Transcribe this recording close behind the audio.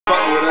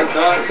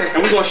dog.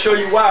 And we gonna show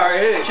you why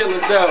right here.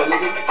 Kiladel,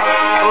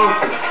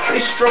 nigga.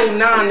 It's Stro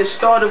 9, the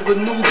start of a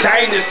new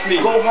dynasty.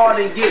 Go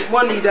hard and get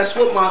money, that's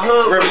what my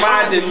hood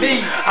reminded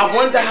me. I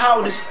wonder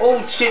how this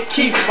old chick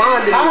keep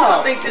finding me.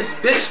 I think this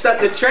bitch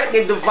stuck a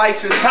tracking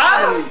device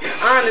inside of me.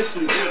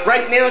 Honestly,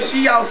 right now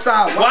she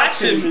outside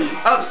watching me.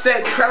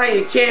 Upset,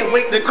 crying, can't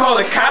wait to call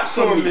the cops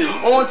on me.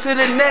 On to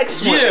the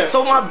next one.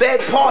 So my bad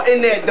part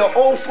in that, the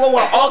old flow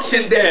I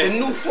auctioned that. The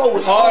new flow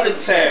is heart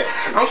attack.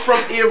 I'm from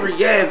Erie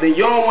Ave, and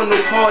you don't want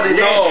no part of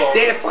that.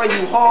 They'll find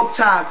you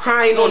hog-tied,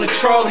 crying on the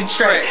trolley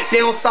track.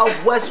 Down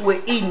southwest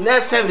where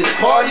E-Ness have his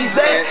parties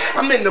at.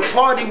 I'm in the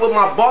party with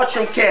my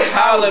Bartram cats,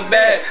 holla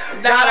back.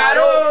 You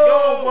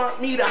don't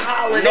want me to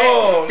holler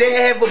that. They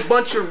have a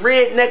bunch of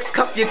rednecks,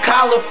 cuff your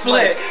collar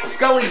flat.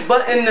 Scully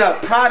button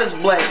up, Prada's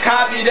black.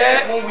 Copy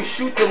that. When we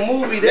shoot the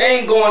movie, they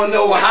ain't gonna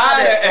know how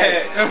to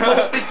act.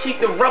 Supposed to keep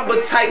the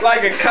rubber tight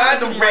like a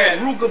condom wrap.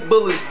 Ruger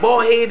bullets,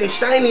 bald head and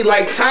shiny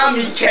like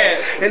Tommy Cat.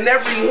 In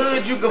every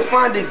hood you can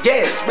find a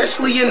gas,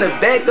 especially in the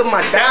back of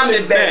my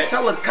diamond bag.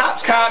 Tell the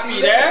cops,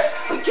 copy that.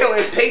 I'm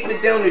counting paper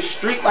down the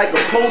street like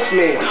a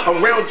postman.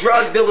 Around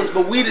drug dealers,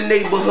 but we the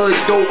neighborhood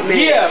dope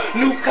man.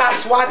 New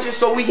cops watching,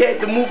 so we had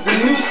to move the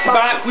new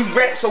spot. We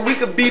rap so we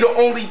could be the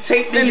only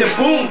tape in the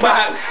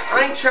boombox.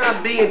 I ain't trying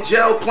to be in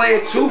jail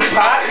playing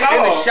Tupac.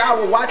 In the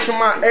shower watching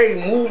my every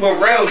move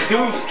around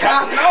dude's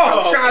cop.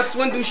 I'm trying to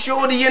swindle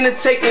shorty into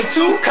taking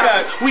 2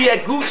 cops. We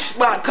at Gooch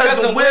spot,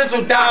 cousin Wiz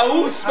on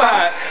Daoud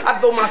spot. I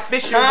throw my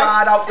fishing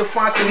rod out to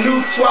find some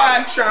new twat.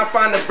 We trying to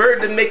find a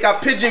bird to make our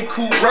pigeon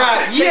coop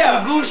ride.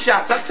 Taking goose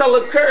shots, I tell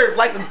a curve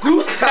like a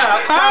goose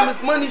top. Time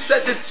is money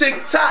set to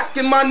tick-tock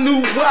in my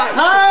new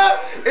watch.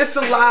 It's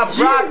a live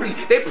broccoli.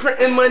 They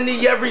printing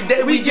money every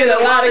day. We get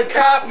a lot of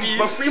copies.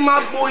 But free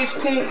my boys,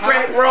 Coon,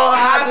 Crack, Raw,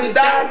 Highs, and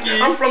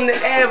Docky. I'm from the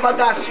Ave. I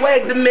got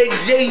swag to make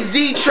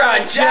Jay-Z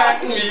try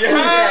jock me.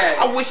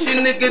 I wish a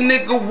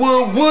nigga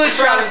would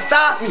try to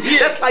stop me.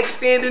 That's like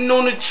standing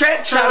on the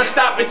track trying to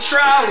stop a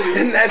trolley.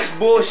 And that's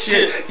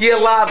bullshit. Yeah,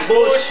 live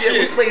bullshit.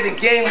 We play the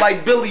game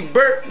like Billy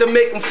Burke to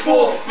make him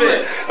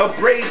forfeit. A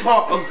brave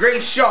heart, a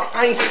great shark.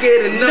 I ain't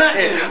scared of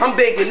nothing. I'm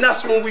begging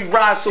us when we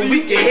ride so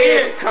we can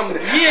hear it coming.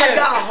 I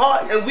got a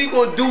heart and we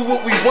gon' do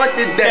what we want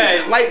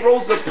today. Like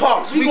Rosa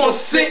Parks, we gon'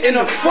 sit in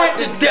the front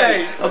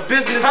today. A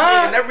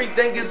businessman,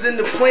 everything is in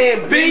the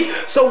plan B.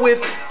 So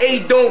if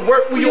A don't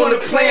work, we on the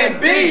plan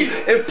B.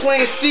 And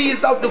plan C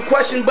is out the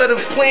question, but if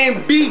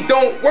plan B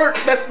don't work,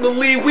 best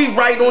believe we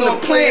right on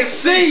the plan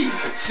C.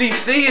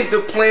 CC is the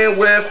plan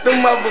where if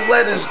them other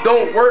letters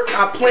don't work,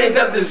 I planned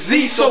up the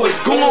Z so it's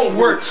gon'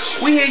 work.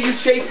 We hear you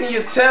chasing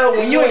your tail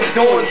when you ain't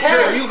doing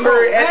dirt. You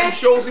heard at them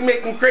shows we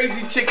make them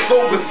crazy chicks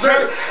go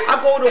berserk. I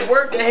go to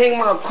work and hang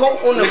my coat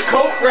on the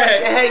coat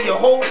rack and have your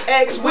whole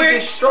ex where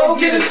Stro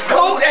get his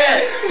coat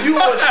at. You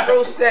on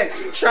Stro sex,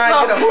 try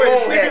to get a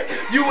phone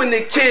hack. You and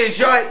the kids,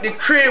 y'all at the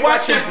crib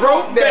watching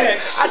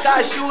Brokeback. I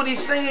got shorty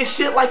saying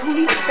shit like who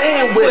you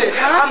staying with.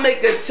 I make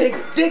her take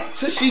dick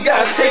till she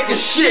gotta take a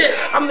shit.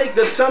 I make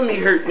her tummy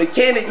hurt,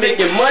 mechanic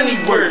making money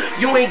work.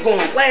 You ain't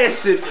gonna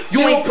last if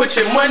you ain't put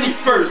your money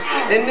first.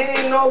 And it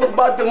ain't all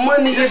about the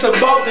money, it's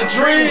about the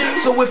dream.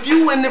 So if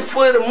you in it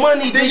for the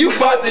money, then you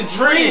about the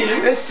dream.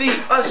 And see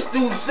us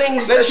do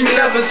things that you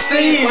never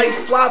seen. Like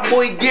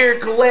Flyboy gear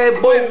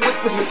collab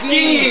with the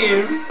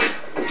scheme.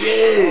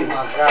 Yeah. Oh my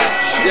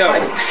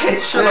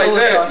gosh. Shit like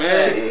that,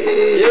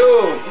 man.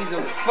 Yo. He's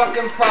a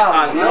fucking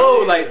problem. I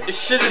know, like, this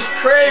shit is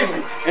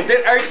crazy. And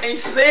then everything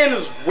saying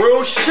is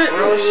real shit.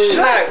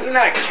 We're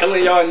not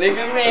killing y'all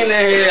niggas. We ain't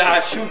in here, I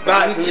shoot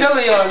bots. We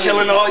killing y'all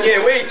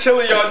niggas. We ain't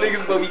killing y'all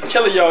niggas, but we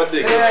killing y'all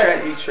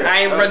niggas. I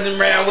ain't running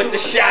around with the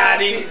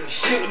shotty,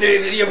 shooting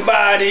into your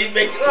body,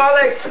 making all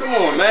that. Come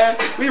on, man.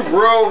 We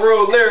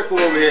real lyrical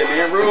over here,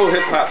 man. Real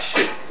hip-hop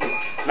shit.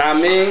 Nah, I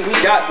mean, we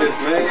got this,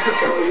 man.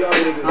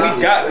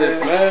 We got this,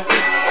 man.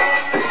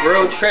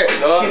 Real trap,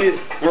 dog.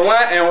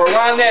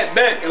 Rewind that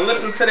back and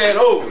listen to that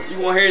over. You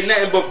won't hear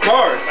nothing but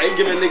bars. Like,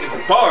 giving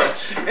niggas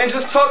bars. And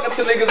just talking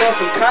to niggas on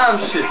some calm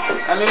shit.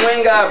 I mean, we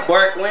ain't gotta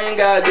bark. We ain't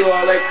gotta do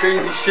all that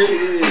crazy shit.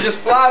 We just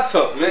fly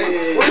talk, man.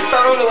 We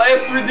talked on the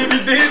last 3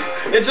 DVDs.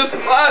 It just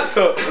fly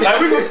talk.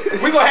 Like,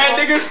 we gonna have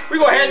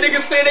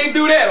niggas saying they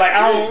do that. Like,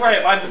 I don't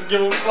rap. I just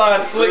give them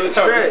fly slick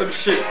talk or some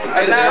shit.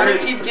 And now they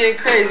keep getting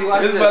crazy.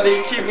 Watch this. This about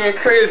to keep getting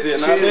crazy, you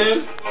know what I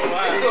mean?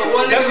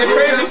 That's the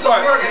crazy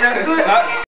part. That's it.